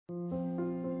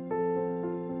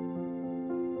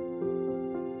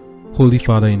Holy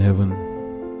Father in heaven,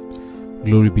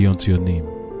 glory be unto your name.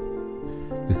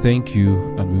 We thank you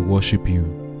and we worship you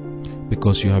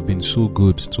because you have been so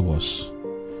good to us.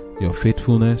 Your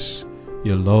faithfulness,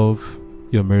 your love,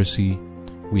 your mercy,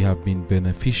 we have been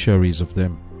beneficiaries of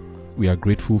them. We are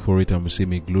grateful for it and we say,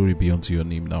 may glory be unto your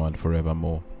name now and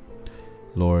forevermore.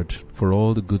 Lord, for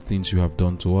all the good things you have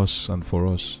done to us and for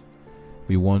us,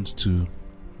 we want to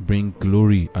bring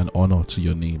glory and honor to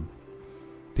your name.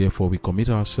 Therefore, we commit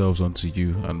ourselves unto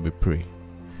you and we pray.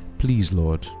 Please,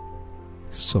 Lord,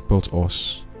 support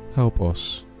us, help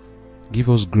us, give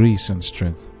us grace and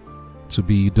strength to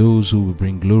be those who will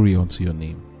bring glory unto your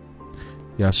name.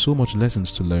 There are so much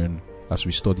lessons to learn as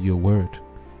we study your word,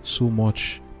 so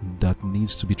much that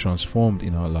needs to be transformed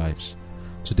in our lives.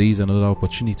 Today is another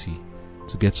opportunity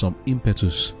to get some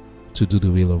impetus to do the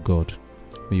will of God.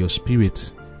 May your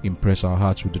spirit impress our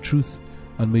hearts with the truth,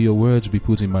 and may your words be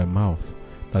put in my mouth,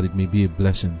 that it may be a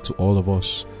blessing to all of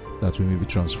us, that we may be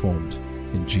transformed.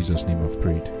 In Jesus' name I've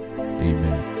prayed.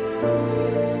 Amen.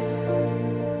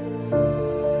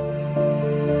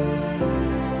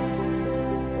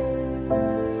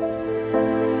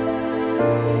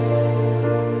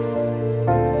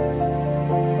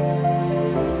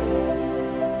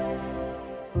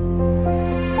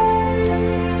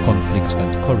 Conflict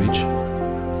and Courage,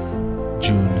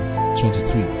 June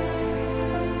 23.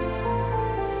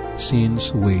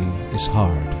 Sin's way is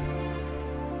hard.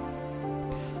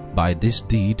 By this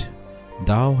deed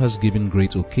thou hast given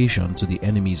great occasion to the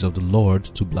enemies of the Lord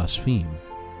to blaspheme.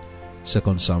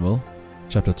 2 Samuel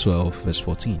chapter 12 verse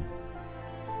 14.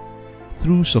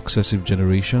 Through successive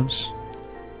generations,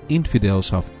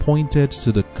 infidels have pointed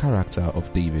to the character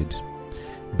of David,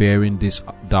 bearing this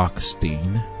dark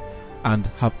stain, and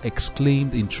have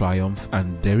exclaimed in triumph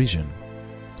and derision,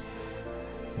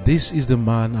 "This is the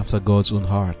man after God's own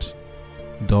heart."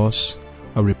 Thus,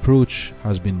 a reproach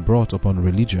has been brought upon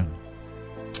religion.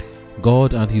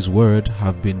 God and his word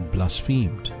have been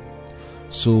blasphemed.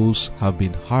 Souls have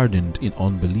been hardened in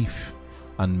unbelief,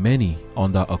 and many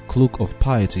under a cloak of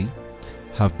piety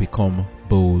have become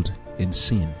bold in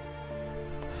sin.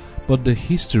 But the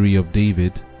history of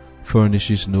David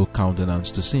furnishes no countenance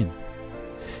to sin.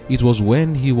 It was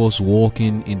when he was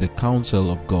walking in the counsel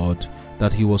of God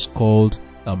that he was called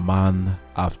a man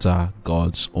after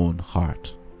God's own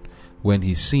heart. When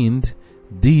he sinned,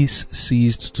 this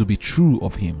ceased to be true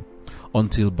of him,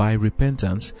 until by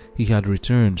repentance he had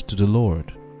returned to the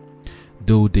Lord.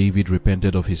 Though David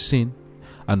repented of his sin,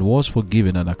 and was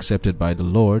forgiven and accepted by the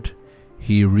Lord,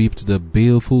 he reaped the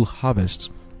baleful harvest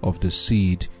of the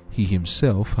seed he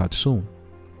himself had sown.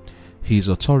 His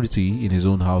authority in his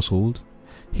own household,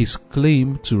 his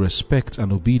claim to respect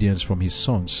and obedience from his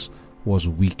sons, was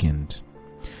weakened.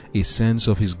 A sense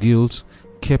of his guilt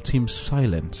kept him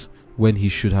silent when he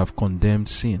should have condemned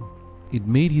sin. It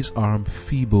made his arm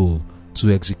feeble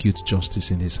to execute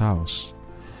justice in his house.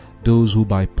 Those who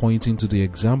by pointing to the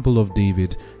example of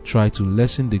David try to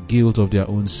lessen the guilt of their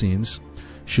own sins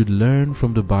should learn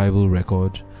from the Bible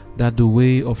record that the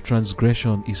way of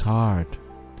transgression is hard.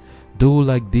 Though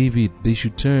like David they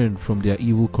should turn from their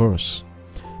evil course,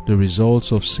 the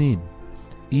results of sin,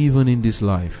 even in this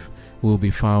life, will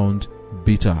be found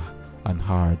bitter and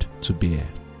hard to bear.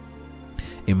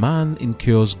 A man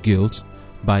incurs guilt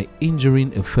by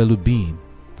injuring a fellow being,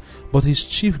 but his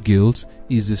chief guilt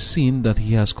is the sin that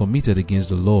he has committed against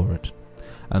the Lord,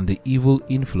 and the evil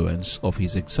influence of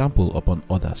his example upon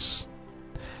others.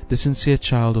 The sincere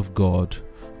child of God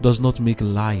does not make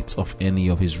light of any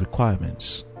of his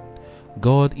requirements.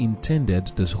 God intended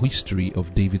the history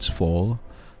of David's fall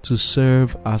to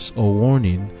serve as a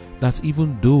warning that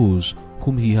even those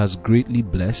whom he has greatly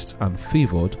blessed and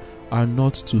favored are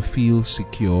not to feel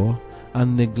secure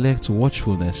and neglect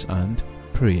watchfulness and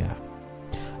prayer.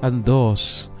 And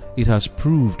thus it has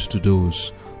proved to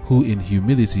those who in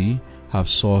humility have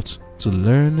sought to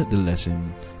learn the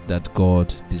lesson that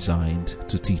God designed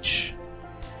to teach.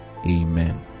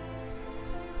 Amen.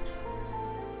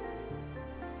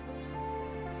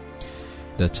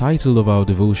 The title of our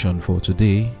devotion for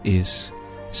today is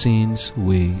Sin's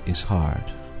Way is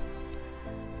Hard.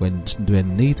 When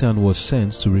Nathan was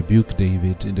sent to rebuke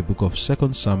David in the book of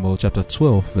 2 Samuel chapter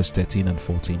 12 verse 13 and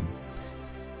 14,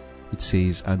 it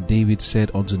says, "And David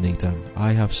said unto Nathan,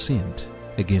 I have sinned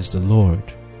against the Lord.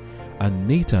 And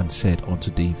Nathan said unto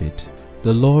David,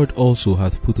 The Lord also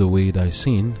hath put away thy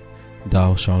sin,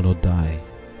 thou shalt not die.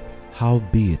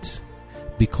 Howbeit,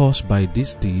 because by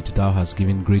this deed thou hast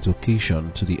given great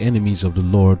occasion to the enemies of the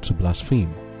Lord to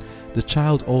blaspheme, the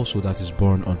child also that is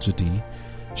born unto thee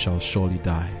shall surely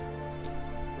die."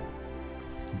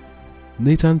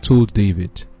 Nathan told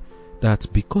David that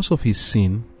because of his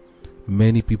sin,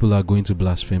 many people are going to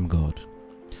blaspheme God.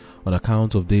 On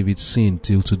account of David's sin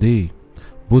till today,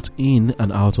 both in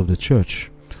and out of the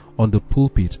church, on the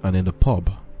pulpit and in the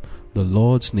pub, the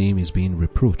Lord's name is being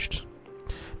reproached.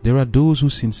 There are those who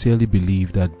sincerely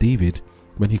believe that David,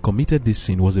 when he committed this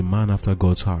sin, was a man after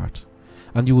God's heart.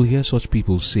 And you will hear such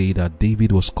people say that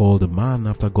David was called a man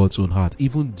after God's own heart,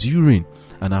 even during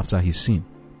and after his sin.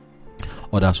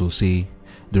 Others will say,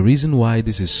 the reason why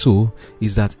this is so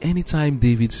is that anytime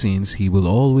David sins, he will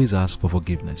always ask for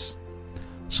forgiveness.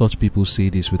 Such people say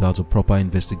this without a proper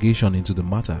investigation into the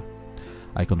matter.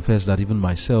 I confess that even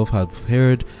myself have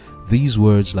heard these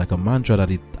words like a mantra,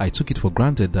 that I took it for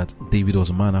granted that David was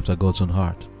a man after God's own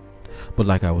heart. But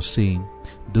like I was saying,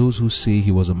 those who say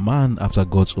he was a man after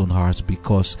God's own heart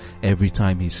because every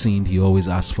time he sinned he always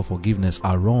asked for forgiveness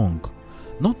are wrong.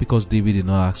 Not because David did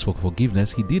not ask for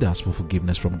forgiveness, he did ask for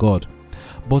forgiveness from God,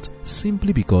 but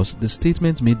simply because the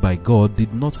statement made by God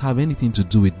did not have anything to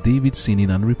do with David sinning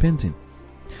and repenting.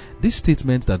 This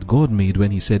statement that God made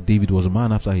when he said David was a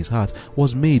man after his heart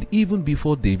was made even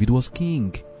before David was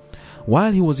king,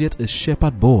 while he was yet a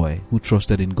shepherd boy who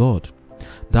trusted in God.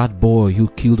 That boy who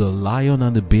killed a lion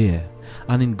and a bear,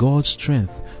 and in God's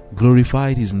strength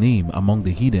glorified his name among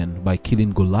the heathen by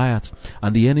killing Goliath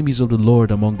and the enemies of the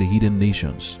Lord among the heathen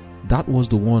nations. That was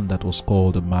the one that was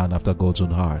called a man after God's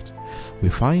own heart. We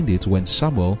find it when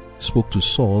Samuel spoke to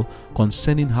Saul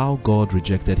concerning how God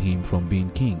rejected him from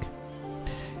being king.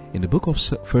 In the book of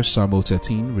 1 Samuel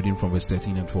 13, reading from verse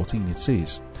 13 and 14, it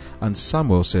says, "And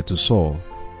Samuel said to Saul,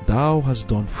 Thou hast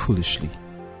done foolishly.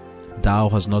 Thou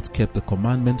hast not kept the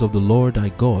commandment of the Lord thy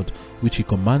God, which he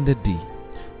commanded thee.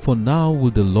 For now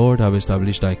would the Lord have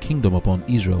established thy kingdom upon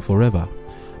Israel forever.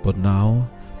 But now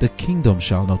the kingdom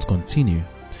shall not continue.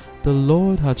 The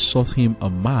Lord hath sought him a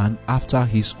man after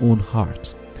his own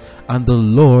heart, and the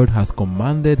Lord hath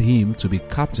commanded him to be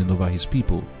captain over his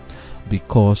people,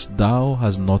 because thou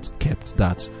hast not kept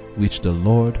that which the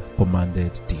Lord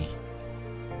commanded thee."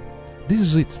 This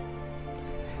is it.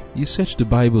 You search the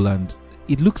Bible and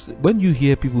it looks, when you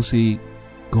hear people say,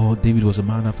 David was a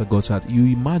man after God's heart, you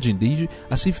imagine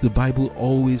as if the Bible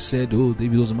always said,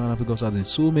 David was a man after God's heart in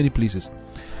so many places.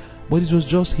 But it was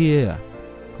just here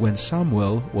when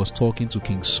Samuel was talking to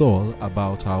King Saul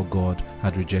about how God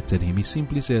had rejected him. He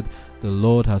simply said, the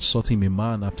Lord had sought him a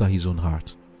man after his own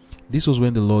heart. This was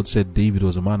when the Lord said David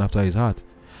was a man after his heart.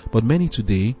 But many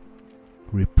today,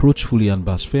 reproachfully and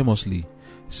blasphemously,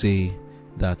 say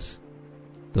that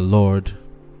the Lord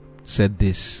said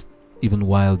this even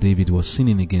while David was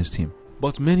sinning against him.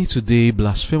 But many today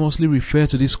blasphemously refer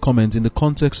to this comment in the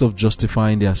context of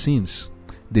justifying their sins.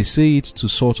 They say it to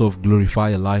sort of glorify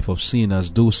a life of sin,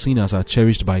 as though sinners are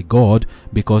cherished by God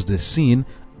because they sin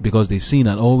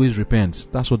and always repent.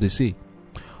 That's what they say.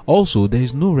 Also, there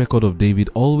is no record of David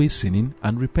always sinning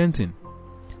and repenting.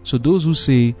 So those who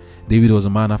say David was a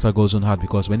man after God's own heart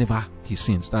because whenever he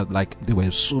sins, that like there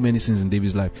were so many sins in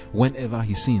David's life, whenever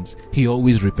he sins, he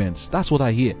always repents. That's what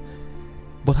I hear.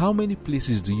 But how many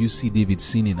places do you see David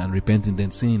sinning and repenting, then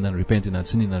sinning and repenting and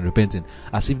sinning and repenting,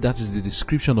 as if that is the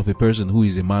description of a person who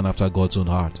is a man after God's own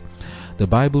heart? The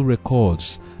Bible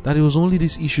records that it was only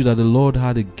this issue that the Lord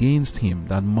had against him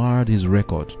that marred his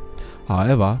record.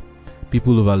 However,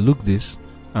 people overlook this,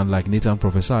 and like Nathan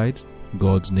prophesied,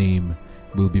 God's name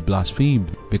will be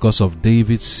blasphemed because of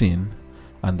David's sin,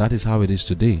 and that is how it is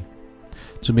today.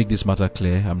 To make this matter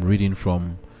clear, I'm reading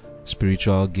from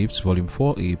Spiritual Gifts, Volume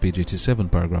 4a, page 87,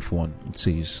 paragraph 1. It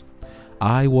says,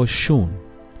 "I was shown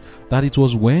that it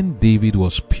was when David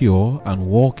was pure and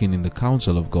walking in the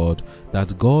counsel of God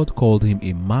that God called him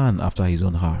a man after his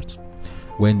own heart.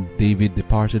 When David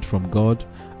departed from God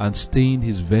and stained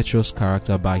his virtuous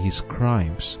character by his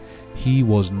crimes, he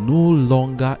was no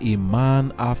longer a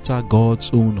man after God's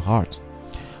own heart.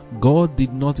 God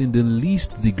did not in the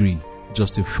least degree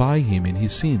justify him in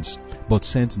his sins, but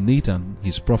sent Nathan,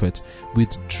 his prophet,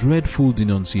 with dreadful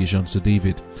denunciations to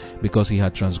David, because he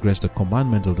had transgressed the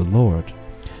commandment of the Lord.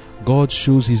 God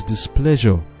shows his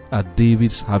displeasure at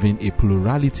David's having a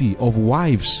plurality of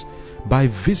wives by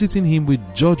visiting him with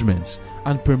judgments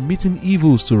and permitting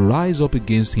evils to rise up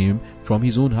against him from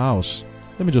his own house."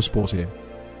 Let me just pause here.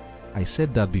 I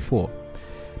said that before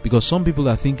because some people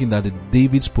are thinking that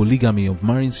David's polygamy of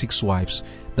marrying 6 wives,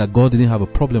 that God didn't have a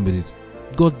problem with it.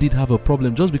 God did have a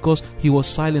problem. Just because he was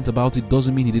silent about it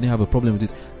doesn't mean he didn't have a problem with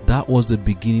it. That was the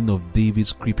beginning of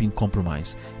David's creeping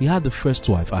compromise. He had the first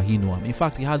wife, Ahinoam. In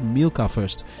fact, he had Milcah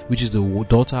first, which is the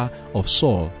daughter of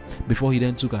Saul, before he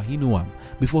then took Ahinoam,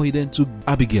 before he then took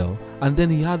Abigail, and then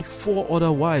he had 4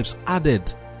 other wives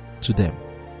added to them.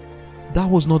 That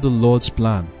was not the Lord's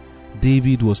plan.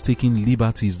 David was taking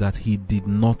liberties that he did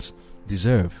not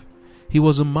deserve. He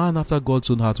was a man after God's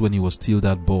own heart when he was still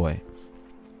that boy.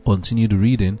 Continue the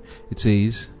reading. It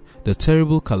says, the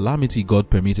terrible calamity God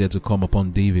permitted to come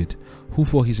upon David, who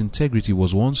for his integrity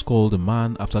was once called a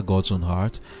man after God's own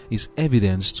heart, is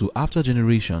evidence to after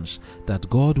generations that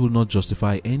God will not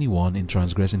justify anyone in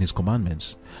transgressing his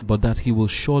commandments, but that he will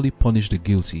surely punish the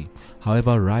guilty,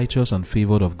 however righteous and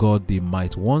favored of God they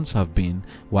might once have been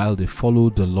while they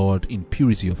followed the Lord in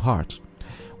purity of heart.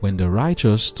 When the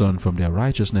righteous turn from their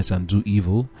righteousness and do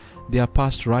evil, their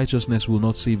past righteousness will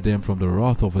not save them from the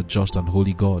wrath of a just and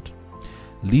holy God.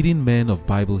 Leading men of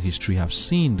Bible history have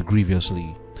sinned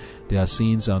grievously. Their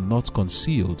sins are not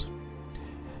concealed,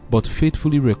 but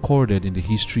faithfully recorded in the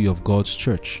history of God's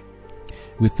church,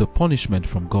 with the punishment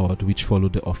from God which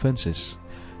followed the offenses.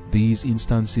 These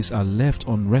instances are left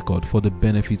on record for the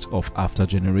benefit of after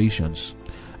generations,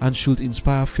 and should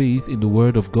inspire faith in the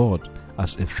Word of God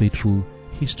as a faithful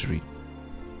history.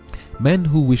 Men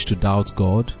who wish to doubt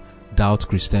God, doubt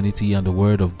Christianity and the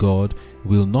Word of God,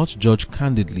 will not judge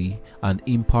candidly and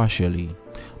impartially,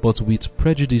 but with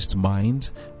prejudiced mind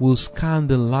will scan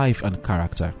the life and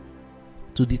character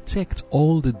to detect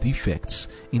all the defects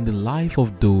in the life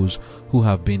of those who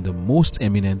have been the most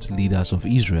eminent leaders of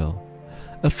Israel.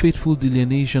 A faithful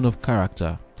delineation of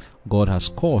character God has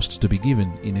caused to be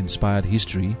given in inspired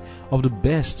history of the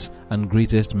best and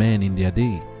greatest men in their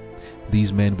day.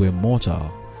 These men were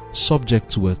mortal, subject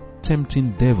to a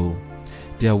tempting devil.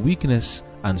 Their weakness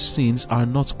and sins are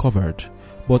not covered,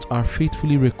 but are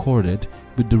faithfully recorded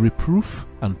with the reproof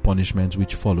and punishment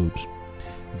which followed.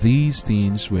 These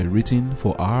things were written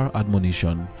for our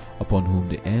admonition, upon whom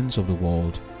the ends of the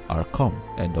world are come.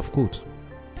 End of quote.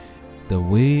 The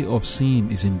way of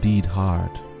sin is indeed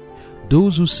hard.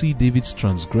 Those who see David's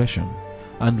transgression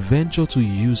and venture to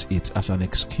use it as an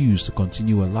excuse to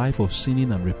continue a life of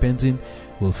sinning and repenting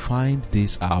will find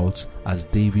this out as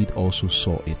David also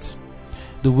saw it.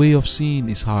 The way of sin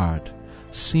is hard.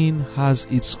 Sin has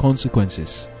its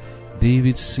consequences.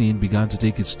 David's sin began to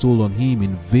take its toll on him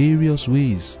in various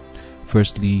ways.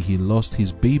 Firstly, he lost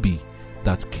his baby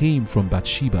that came from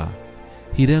Bathsheba.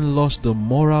 He then lost the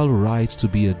moral right to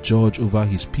be a judge over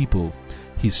his people.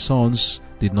 His sons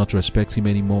did not respect him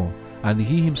anymore, and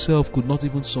he himself could not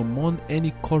even summon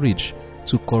any courage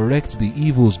to correct the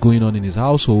evils going on in his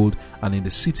household and in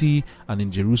the city and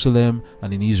in Jerusalem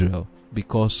and in Israel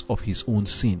because of his own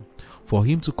sin. For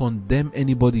him to condemn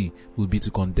anybody would be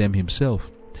to condemn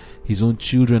himself. His own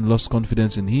children lost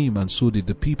confidence in him, and so did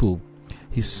the people.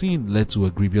 His sin led to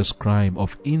a grievous crime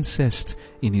of incest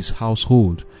in his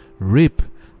household. Rape,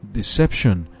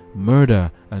 deception,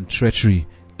 murder, and treachery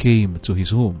came to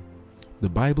his home. The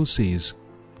Bible says,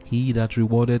 "He that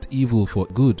rewardeth evil for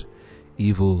good,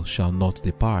 evil shall not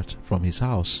depart from his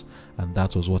house." And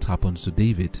that was what happened to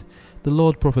David. The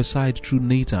Lord prophesied through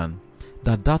Nathan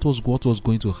that was what was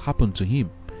going to happen to him.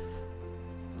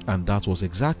 And that was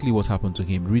exactly what happened to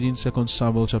him. Reading 2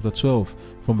 Samuel chapter 12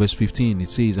 from verse 15, it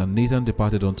says, "And Nathan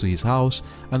departed unto his house,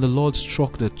 and the Lord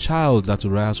struck the child that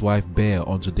Uriah's wife bare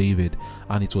unto David,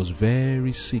 and it was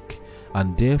very sick.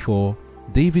 And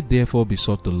David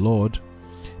besought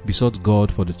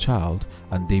God for the child,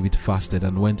 and David fasted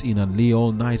and went in and lay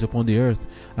all night upon the earth.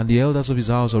 And the elders of his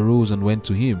house arose and went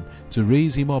to him to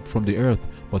raise him up from the earth,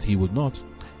 but he would not,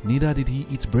 neither did he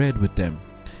eat bread with them."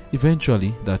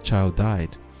 Eventually that child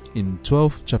died. In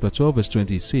chapter 12 verse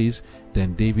 20 it says,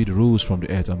 "Then David rose from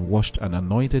the earth and washed and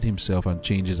anointed himself and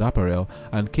changed his apparel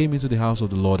and came into the house of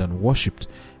the Lord and worshipped.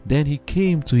 Then he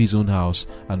came to his own house,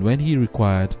 and when he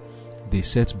required, they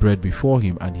set bread before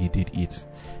him, and he did eat.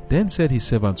 Then said his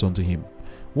servants unto him,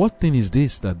 What thing is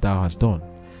this that thou hast done?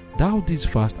 Thou didst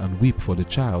fast and weep for the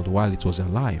child while it was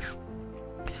alive.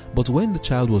 But when the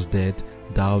child was dead,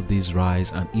 thou didst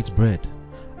rise and eat bread.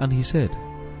 And he said,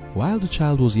 While the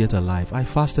child was yet alive, I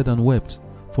fasted and wept.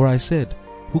 For I said,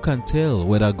 Who can tell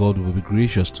whether God will be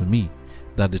gracious to me,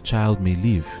 that the child may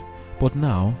live? But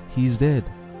now he is dead.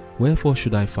 Wherefore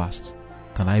should I fast?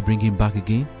 Can I bring him back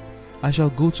again? I shall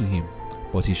go to him,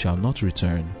 but he shall not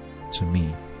return to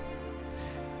me."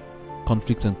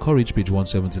 Conflict and Courage, page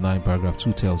 179, paragraph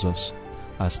 2 tells us,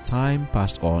 as time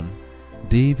passed on,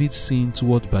 David's sin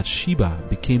toward Bathsheba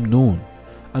became known,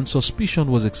 and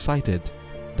suspicion was excited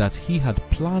that he had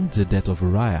planned the death of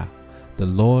Uriah. The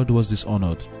Lord was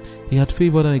dishonored. He had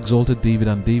favored and exalted David,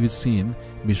 and David's sin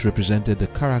misrepresented the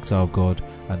character of God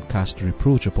and cast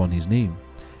reproach upon his name.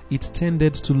 It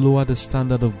tended to lower the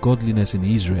standard of godliness in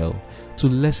Israel, to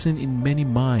lessen in many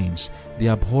minds the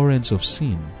abhorrence of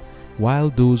sin, while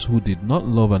those who did not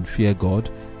love and fear God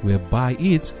were by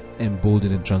it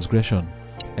emboldened in transgression.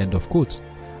 End of quote.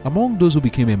 Among those who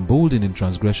became emboldened in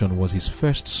transgression was his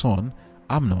first son,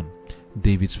 Amnon,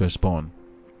 David's firstborn.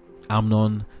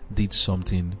 Amnon did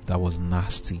something that was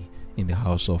nasty in the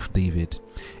house of David.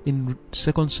 In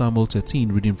 2 Samuel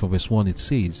 13, reading from verse 1, it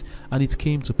says, "And it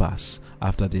came to pass,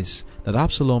 after this, that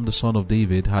Absalom the son of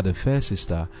David had a fair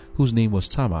sister, whose name was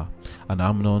Tamar. And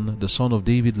Amnon the son of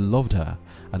David loved her.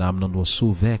 And Amnon was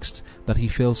so vexed that he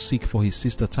fell sick for his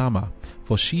sister Tamar,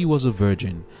 for she was a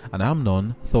virgin. And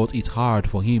Amnon thought it hard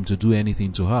for him to do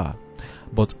anything to her.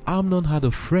 But Amnon had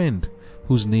a friend,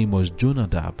 whose name was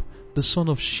Jonadab, the son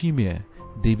of Shimeah,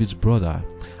 David's brother.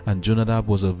 And Jonadab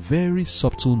was a very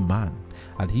subtle man.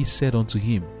 And he said unto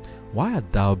him, Why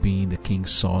art thou being the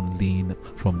king's son lain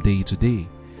from day to day?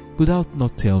 Wilt thou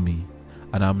not tell me?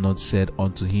 And Amnon said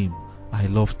unto him, I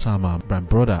love Tamar, my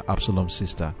brother Absalom's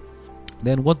sister.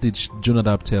 Then what did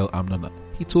Jonadab tell Amnon?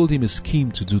 He told him a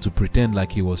scheme to do to pretend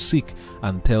like he was sick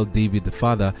and tell David the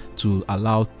father to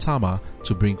allow Tamar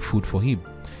to bring food for him.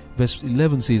 Verse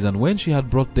 11 says, And when she had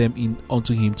brought them in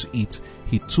unto him to eat,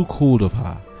 he took hold of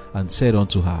her and said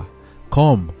unto her,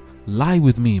 Come, lie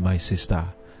with me, my sister.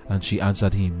 And she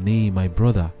answered him, Nay, my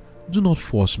brother, do not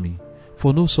force me,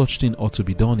 for no such thing ought to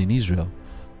be done in Israel.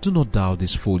 Do not thou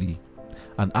this folly.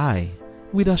 And I,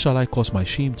 whither shall I cause my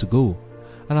shame to go?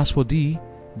 And as for thee,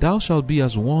 thou shalt be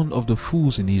as one of the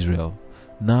fools in Israel.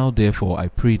 Now therefore, I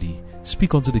pray thee,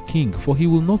 speak unto the king, for he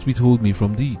will not withhold me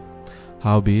from thee.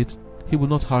 Howbeit, he will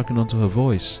not hearken unto her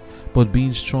voice, but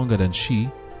being stronger than she,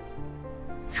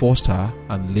 forced her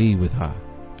and lay with her.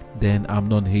 Then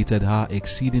Amnon hated her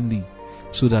exceedingly,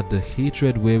 so that the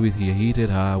hatred wherewith he hated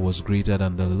her was greater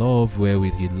than the love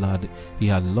wherewith he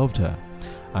had loved her.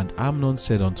 And Amnon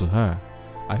said unto her,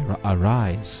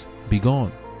 Arise, be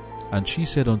gone. And she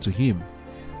said unto him,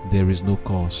 There is no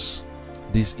cause.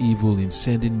 This evil in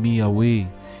sending me away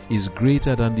is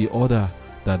greater than the other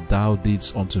that thou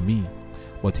didst unto me.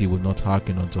 But he would not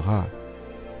hearken unto her.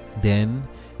 Then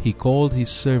he called his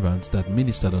servant that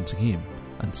ministered unto him,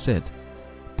 and said,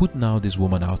 Put now this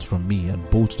woman out from me, and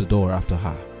bolt the door after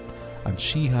her. And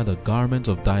she had a garment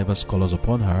of divers colors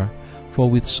upon her,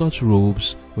 for with such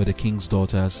robes were the king's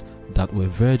daughters that were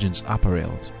virgins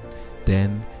apparelled.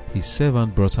 Then his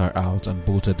servant brought her out, and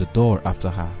bolted the door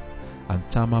after her. And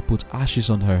Tamar put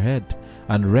ashes on her head,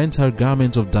 and rent her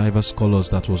garment of divers colors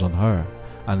that was on her,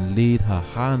 and laid her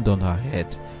hand on her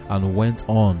head, and went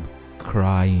on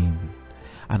crying.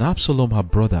 And Absalom her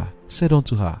brother said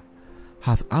unto her,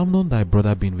 Hath Amnon thy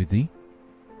brother been with thee?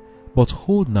 But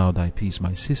hold now thy peace,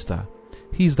 my sister.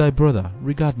 He is thy brother,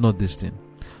 regard not this thing.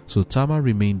 So Tamar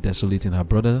remained desolate in her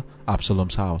brother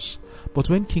Absalom's house. But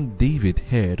when King David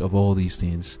heard of all these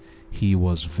things, he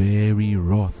was very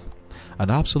wroth.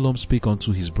 And Absalom spake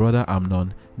unto his brother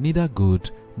Amnon neither good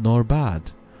nor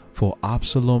bad. For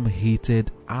Absalom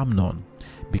hated Amnon,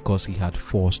 because he had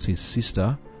forced his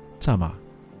sister Tamar.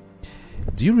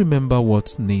 Do you remember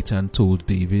what Nathan told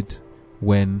David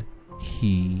when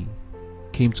he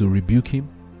came to rebuke him?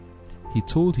 He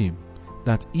told him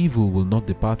that evil will not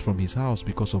depart from his house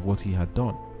because of what he had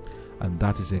done. And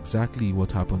that is exactly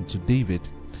what happened to David.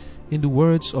 In the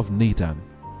words of Nathan,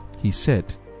 he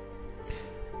said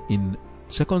in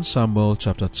 2 Samuel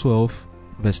chapter 12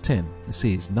 verse 10, it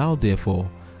says, Now therefore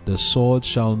the sword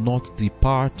shall not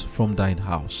depart from thine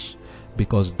house,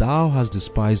 because thou hast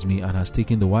despised me, and hast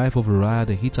taken the wife of Uriah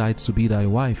the Hittite to be thy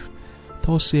wife.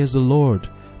 Thus says the Lord,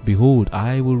 Behold,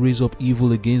 I will raise up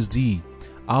evil against thee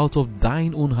out of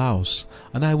thine own house,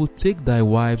 and I will take thy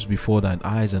wives before thine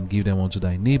eyes, and give them unto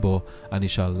thy neighbor, and he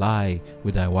shall lie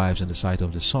with thy wives in the sight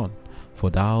of the sun. For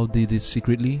thou did it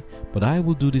secretly, but I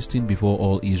will do this thing before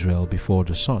all Israel, before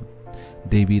the sun.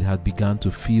 David had begun to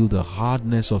feel the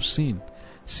hardness of sin.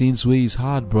 Sin's way is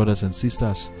hard, brothers and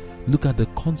sisters. Look at the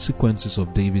consequences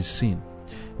of David's sin.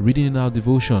 Reading in our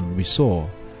devotion, we saw,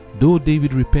 though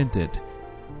David repented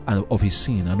of his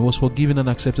sin and was forgiven and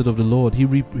accepted of the Lord, he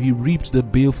reaped the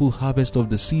baleful harvest of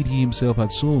the seed he himself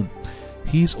had sown.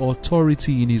 His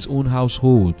authority in his own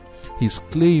household, his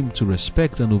claim to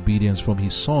respect and obedience from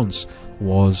his sons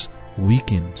was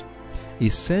weakened. A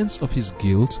sense of his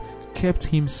guilt kept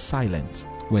him silent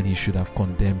when he should have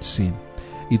condemned sin.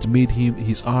 It made him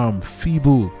his arm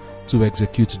feeble to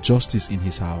execute justice in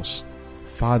his house.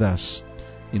 Fathers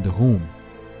in the home,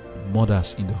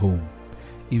 mothers in the home,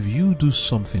 if you do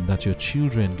something that your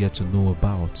children get to know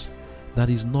about that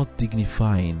is not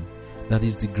dignifying, that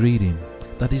is degrading,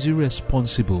 that is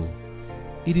irresponsible,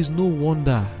 it is no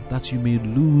wonder that you may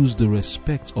lose the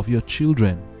respect of your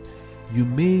children. You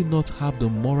may not have the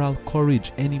moral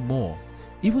courage anymore,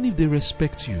 even if they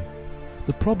respect you.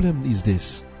 The problem is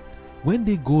this: when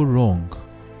they go wrong,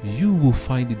 you will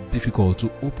find it difficult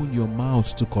to open your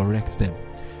mouth to correct them.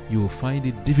 You will find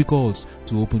it difficult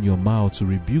to open your mouth to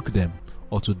rebuke them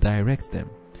or to direct them.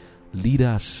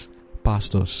 Leaders,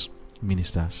 pastors,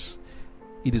 ministers,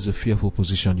 it is a fearful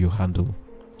position you handle.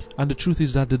 And the truth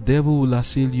is that the devil will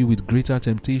assail you with greater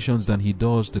temptations than he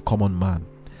does the common man.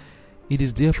 It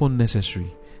is therefore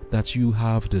necessary that you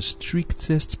have the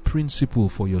strictest principle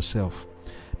for yourself,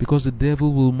 because the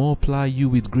devil will multiply you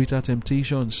with greater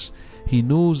temptations. He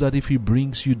knows that if he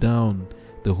brings you down,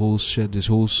 this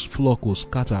whole flock will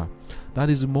scatter. That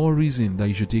is the more reason that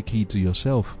you should take heed to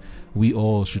yourself. We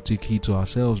all should take heed to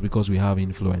ourselves because we have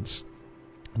influence.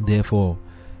 Therefore,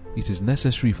 it is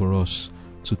necessary for us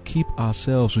to keep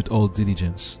ourselves with all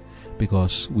diligence,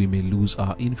 because we may lose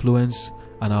our influence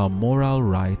and our moral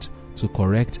right to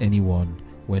correct anyone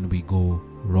when we go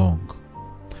wrong.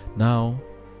 Now,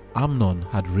 Amnon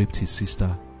had raped his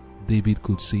sister. David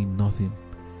could say nothing,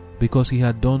 because he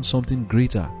had done something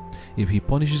greater. If he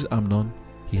punishes Amnon,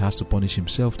 he has to punish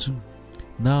himself too.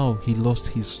 Now he lost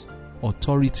his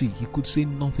authority. He could say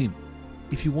nothing.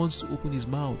 If he wants to open his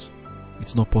mouth,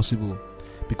 it's not possible,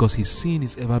 because his sin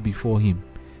is ever before him.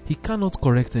 He cannot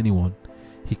correct anyone.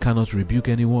 He cannot rebuke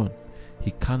anyone.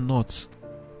 He cannot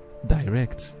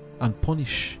direct and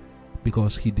punish,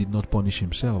 because he did not punish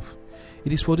himself.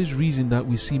 It is for this reason that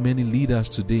we see many leaders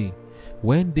today,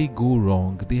 when they go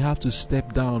wrong, they have to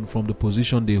step down from the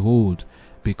position they hold,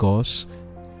 because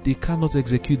they cannot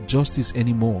execute justice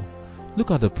anymore.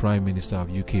 Look at the Prime Minister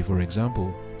of UK, for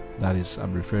example. That is,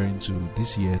 I'm referring to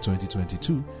this year,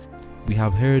 2022. We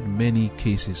have heard many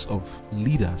cases of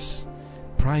leaders,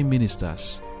 prime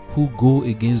ministers, who go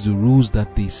against the rules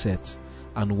that they set.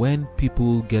 And when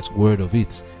people get word of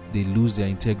it, they lose their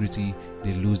integrity,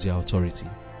 they lose their authority.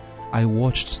 I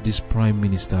watched this Prime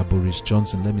Minister, Boris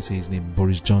Johnson, let me say his name,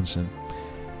 Boris Johnson,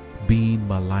 being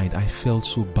maligned. I felt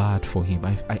so bad for him.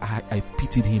 I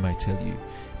pitied him, I tell you.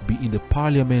 In the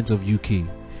Parliament of UK,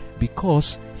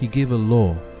 because he gave a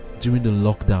law during the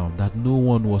lockdown that no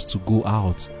one was to go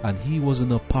out, and he was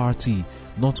in a party,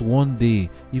 not one day,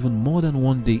 even more than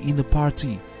one day in a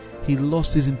party. He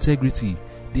lost his integrity.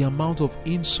 The amount of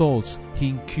insults he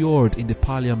incurred in the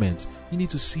Parliament, you need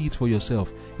to see it for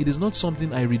yourself. It is not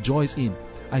something I rejoice in.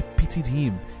 I pitied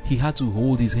him. He had to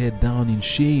hold his head down in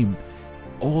shame.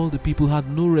 All the people had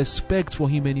no respect for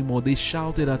him anymore. They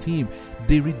shouted at him.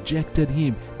 They rejected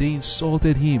him. They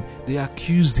insulted him. They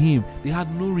accused him. They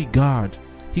had no regard.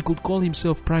 He could call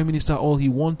himself Prime Minister all he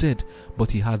wanted,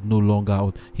 but he had no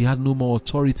more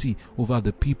authority over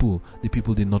the people. The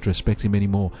people did not respect him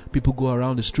anymore. People go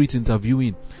around the street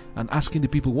interviewing and asking the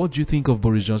people, what do you think of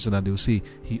Boris Johnson? And they'll say,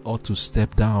 he ought to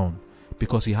step down,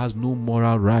 because he has no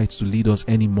moral right to lead us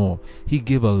anymore. He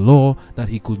gave a law that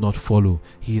he could not follow.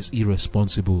 He is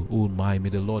irresponsible. Oh my, may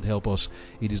the Lord help us.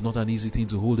 It is not an easy thing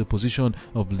to hold a position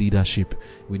of leadership.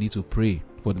 We need to pray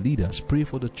for the leaders, pray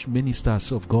for the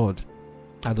ministers of God,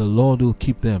 and the Lord will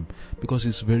keep them, because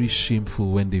it's very shameful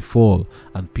when they fall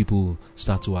and people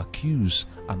start to accuse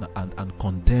and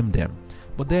condemn them.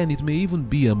 But then it may even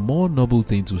be a more noble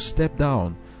thing to step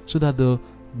down, so that the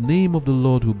name of the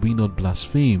Lord will be not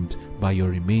blasphemed by your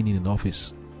remaining in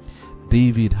office.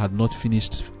 David had not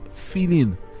finished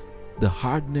feeling the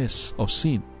hardness of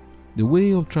sin. The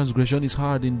way of transgression is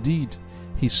hard indeed.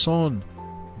 His son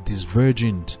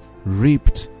disvirgined,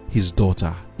 raped his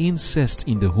daughter, incest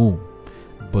in the home.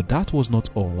 But that was not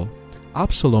all.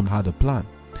 Absalom had a plan.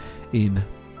 In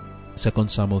 2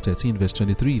 Samuel 13 verse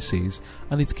 23 it says,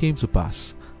 and it came to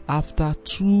pass, after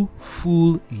 2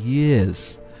 full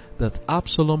years, that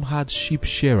Absalom had sheep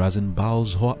shearers in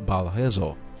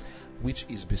Baal-hazor, which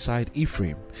is beside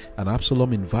Ephraim. And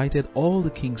Absalom invited all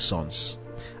the king's sons.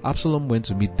 Absalom went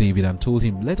to meet David and told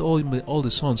him, let all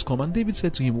the sons come. And David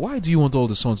said to him, why do you want all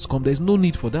the sons to come? There is no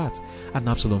need for that. And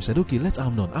Absalom said, okay, let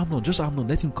Amnon,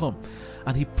 let him come.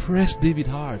 And he pressed David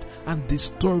hard and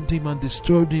disturbed him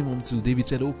until David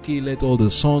said, okay, let all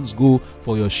the sons go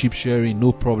for your sheep shearing,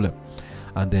 no problem.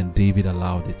 And then David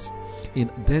allowed it. In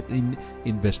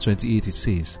verse 28 it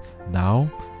says,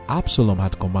 now Absalom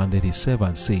had commanded his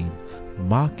servants, saying,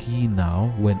 mark ye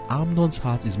now when Amnon's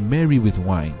heart is merry with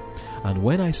wine, and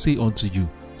when I say unto you,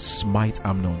 smite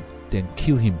Amnon, then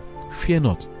kill him. Fear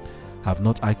not. Have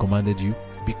not I commanded you?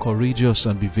 Be courageous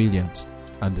and be valiant.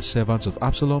 And the servants of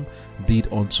Absalom did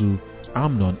unto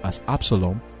Amnon as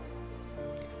Absalom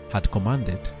had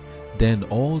commanded. Then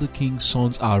all the king's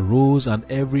sons arose, and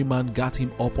every man gat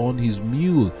him up on his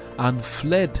mule, and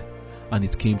fled. And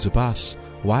it came to pass,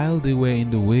 while they were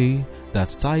in the way, that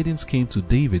tidings came to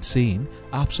David, saying,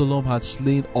 Absalom had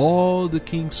slain all the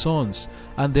king's sons,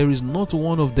 and there is not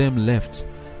one of them left.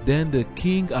 Then the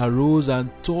king arose and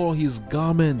tore his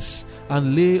garments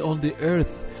and lay on the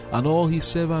earth, and all his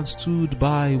servants stood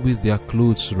by with their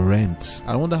clothes rent.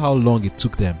 I wonder how long it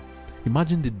took them.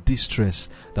 Imagine the distress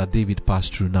that David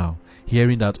passed through now,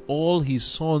 hearing that all his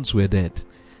sons were dead.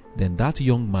 Then that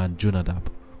young man Jonadab,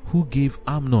 who gave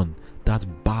Amnon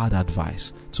that bad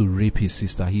advice to rape his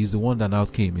sister, he is the one that now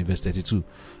came in verse 32.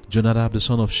 Jonadab the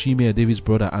son of Shimei, David's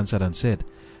brother, answered and said,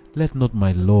 Let not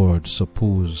my lord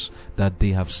suppose that they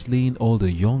have slain all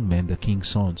the young men, the king's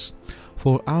sons.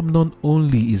 For Amnon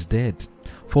only is dead.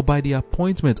 For by the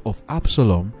appointment of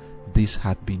Absalom this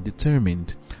had been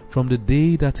determined, from the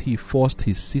day that he forced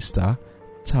his sister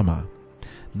Tamar.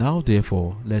 Now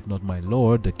therefore let not my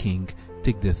lord the king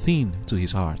take the thing to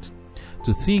his heart,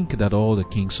 to think that all the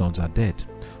king's sons are dead,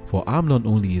 for Amnon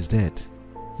only is dead.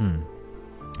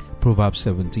 Proverbs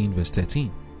 17 verse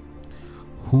 13.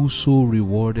 Whoso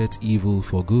rewardeth evil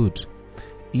for good,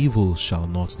 evil shall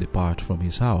not depart from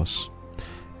his house.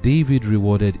 David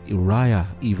rewarded Uriah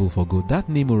evil for good. That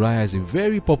name Uriah is a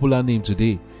very popular name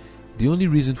today. The only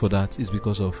reason for that is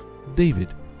because of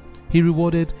David. He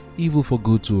rewarded evil for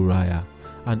good to Uriah,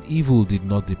 and evil did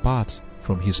not depart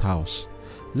from his house.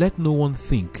 Let no one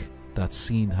think that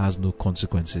sin has no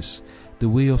consequences. The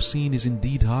way of sin is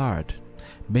indeed hard.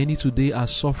 Many today are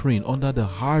suffering under the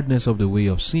hardness of the way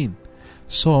of sin.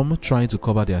 Some, trying to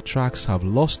cover their tracks, have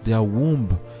lost their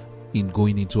womb in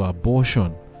going into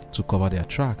abortion to cover their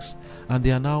tracks, and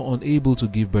they are now unable to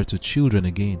give birth to children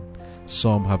again.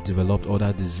 Some have developed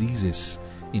other diseases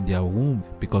in their womb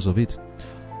because of it.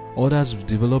 Others have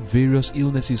developed various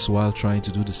illnesses while trying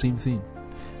to do the same thing.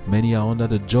 Many are under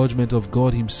the judgment of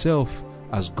God himself,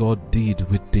 as God did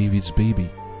with David's baby.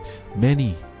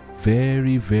 Many,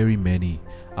 very, very many,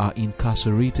 are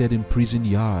incarcerated in prison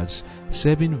yards,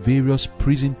 serving various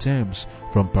prison terms,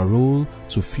 from parole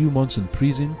to few months in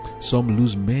prison. Some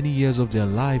lose many years of their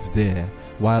life there,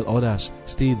 while others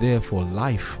stay there for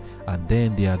life. And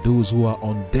then there are those who are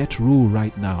on death row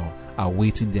right now,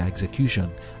 awaiting their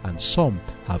execution, and some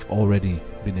have already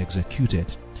been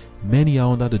executed. Many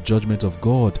are under the judgment of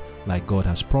God, like God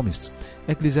has promised.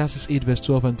 Ecclesiastes 8 verse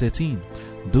 12 and 13.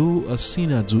 Though a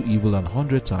sinner do evil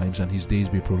 100 times, and his days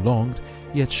be prolonged,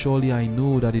 yet surely I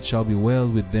know that it shall be well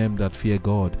with them that fear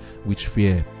God, which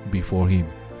fear before him.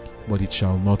 But it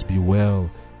shall not be well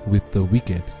with the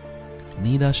wicked,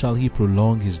 neither shall he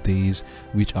prolong his days,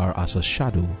 which are as a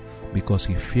shadow, because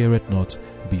he feareth not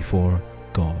before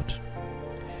God.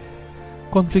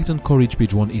 Conflict and Courage,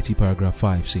 page 180, paragraph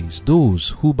 5 says, Those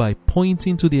who by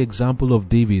pointing to the example of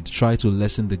David try to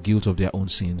lessen the guilt of their own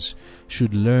sins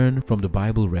should learn from the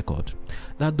Bible record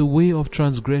that the way of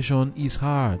transgression is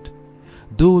hard.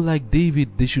 Though like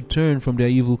David they should turn from their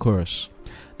evil course,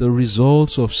 the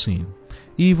results of sin,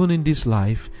 even in this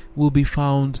life, will be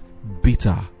found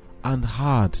bitter and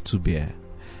hard to bear.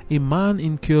 A man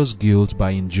incurs guilt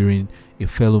by injuring a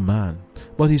fellow man,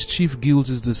 but his chief guilt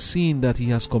is the sin that he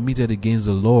has committed against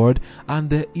the Lord and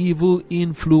the evil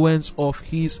influence of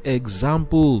his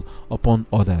example upon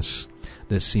others.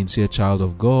 The sincere child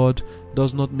of God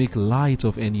does not make light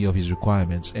of any of his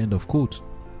requirements. End of quote.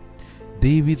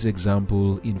 David's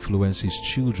example influences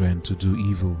children to do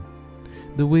evil.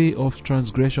 The way of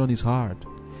transgression is hard.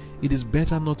 It is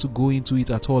better not to go into it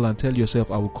at all and tell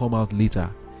yourself, I will come out later.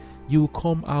 You will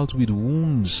come out with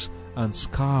wounds and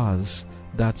scars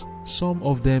that some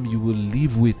of them you will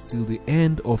live with till the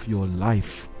end of your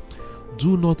life.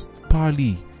 Do not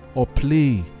parley or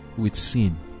play with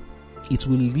sin. It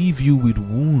will leave you with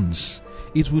wounds.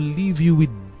 It will leave you with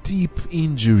deep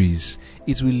injuries.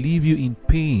 It will leave you in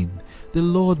pain. The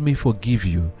Lord may forgive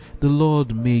you. The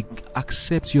Lord may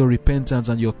accept your repentance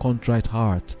and your contrite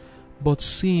heart. But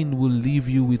sin will leave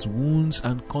you with wounds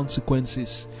and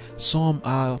consequences. Some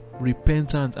are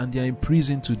repentant and they are in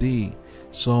prison today.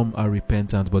 Some are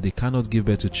repentant but they cannot give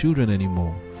birth to children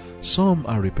anymore. Some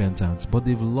are repentant but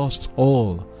they've lost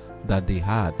all that they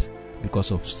had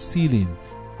because of stealing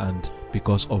and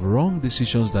because of wrong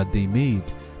decisions that they made.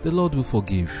 The Lord will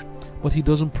forgive, but He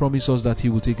doesn't promise us that He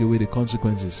will take away the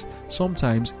consequences.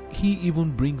 Sometimes He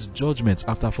even brings judgments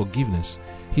after forgiveness.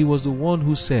 He was the one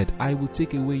who said, I will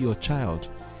take away your child.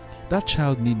 That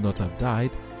child need not have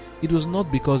died. It was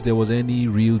not because there was any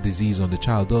real disease on the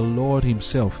child. The Lord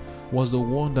Himself was the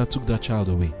one that took that child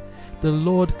away. The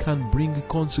Lord can bring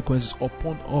consequences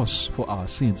upon us for our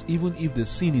sins, even if the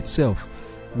sin itself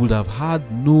would have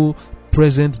had no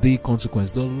present day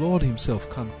consequence. The Lord Himself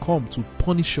can come to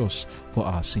punish us for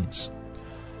our sins.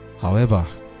 However,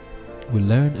 we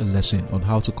learn a lesson on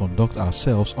how to conduct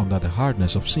ourselves under the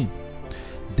hardness of sin.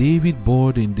 David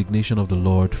bore the indignation of the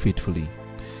Lord faithfully.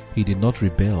 He did not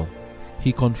rebel.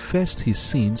 He confessed his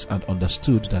sins and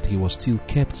understood that he was still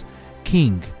kept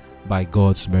king by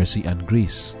God's mercy and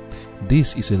grace.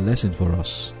 This is a lesson for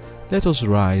us. Let us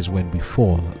rise when we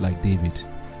fall like David.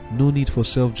 No need for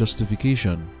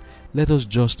self-justification. Let us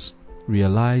just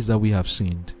realize that we have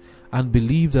sinned and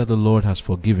believe that the Lord has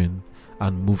forgiven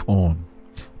and move on.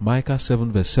 Micah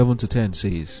 7 verse 7 to 10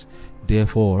 says,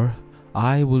 "Therefore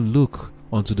I will look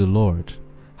unto the Lord."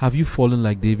 Have you fallen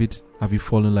like David? Have you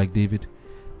fallen like David?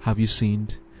 Have you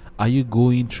sinned? Are you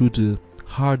going through the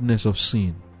hardness of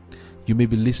sin? You may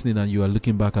be listening and you are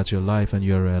looking back at your life and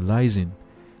you are realizing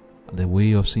the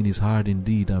way of sin is hard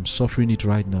indeed. I'm suffering it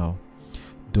right now.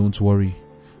 Don't worry.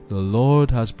 The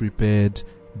Lord has prepared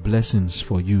blessings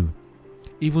for you.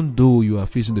 Even though you are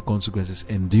facing the consequences,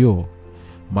 endure.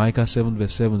 Micah 7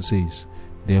 verse 7 says,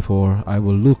 "Therefore I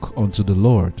will look unto the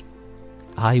Lord.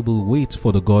 I will wait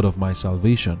for the God of my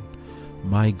salvation.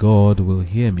 My God will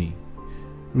hear me.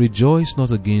 Rejoice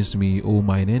not against me, O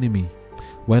mine enemy.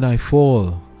 When I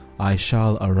fall, I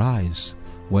shall arise.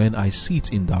 When I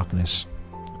sit in darkness,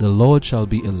 the Lord shall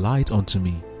be a light unto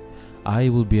me. I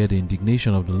will bear the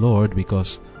indignation of the Lord,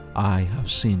 because I have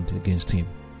sinned against him.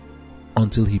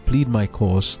 Until he plead my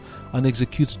cause and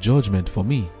execute judgment for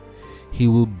me, he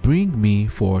will bring me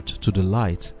forth to the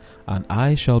light, and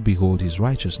I shall behold his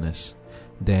righteousness.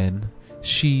 Then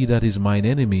she that is mine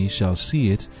enemy shall see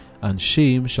it, and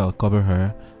shame shall cover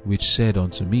her, which said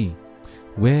unto me,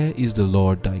 Where is the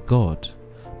Lord thy God?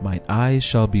 Mine eyes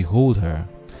shall behold her.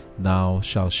 Now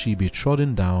shall she be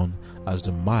trodden down as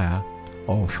the mire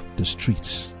of the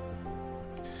streets."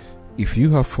 If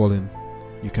you have fallen,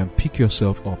 you can pick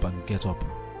yourself up and get up.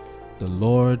 The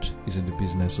Lord is in the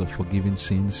business of forgiving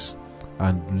sins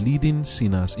and leading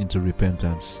sinners into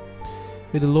repentance.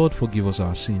 May the Lord forgive us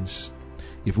our sins.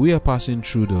 If we are passing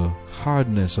through the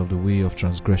hardness of the way of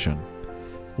transgression,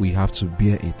 we have to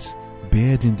bear it.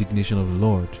 Bear the indignation of the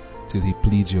Lord till he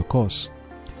pleads your cause.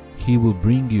 He will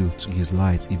bring you to his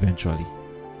light eventually.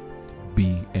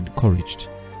 Be encouraged.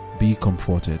 Be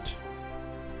comforted.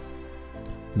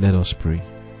 Let us pray.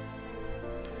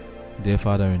 Dear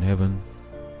Father in heaven,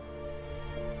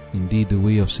 indeed the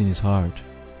way of sin is hard.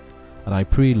 And I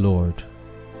pray, Lord,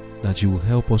 that you will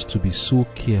help us to be so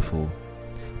careful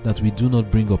that we do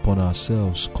not bring upon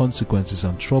ourselves consequences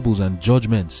and troubles and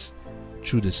judgments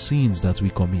through the sins that we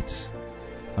commit,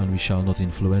 and we shall not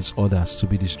influence others to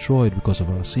be destroyed because of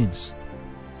our sins.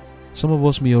 Some of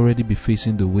us may already be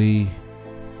facing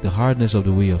the hardness of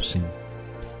the way of sin.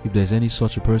 If there's any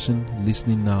such a person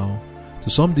listening now,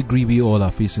 to some degree we all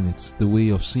are facing it, the way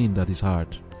of sin that is hard.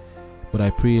 But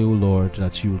I pray, O Lord,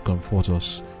 that you will comfort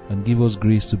us and give us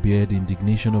grace to bear the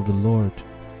indignation of the Lord.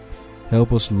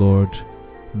 Help us, Lord,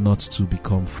 not to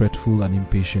become fretful and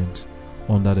impatient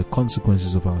under the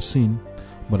consequences of our sin,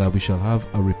 but that we shall have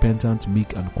a repentant,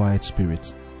 meek and quiet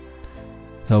spirit.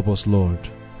 Help us, Lord,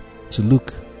 to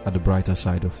look at the brighter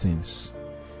side of things,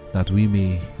 that we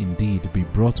may indeed be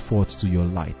brought forth to your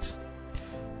light.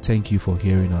 Thank you for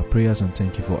hearing our prayers, and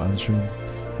thank you for answering.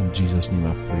 In Jesus' name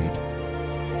I've prayed.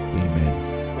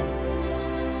 Amen.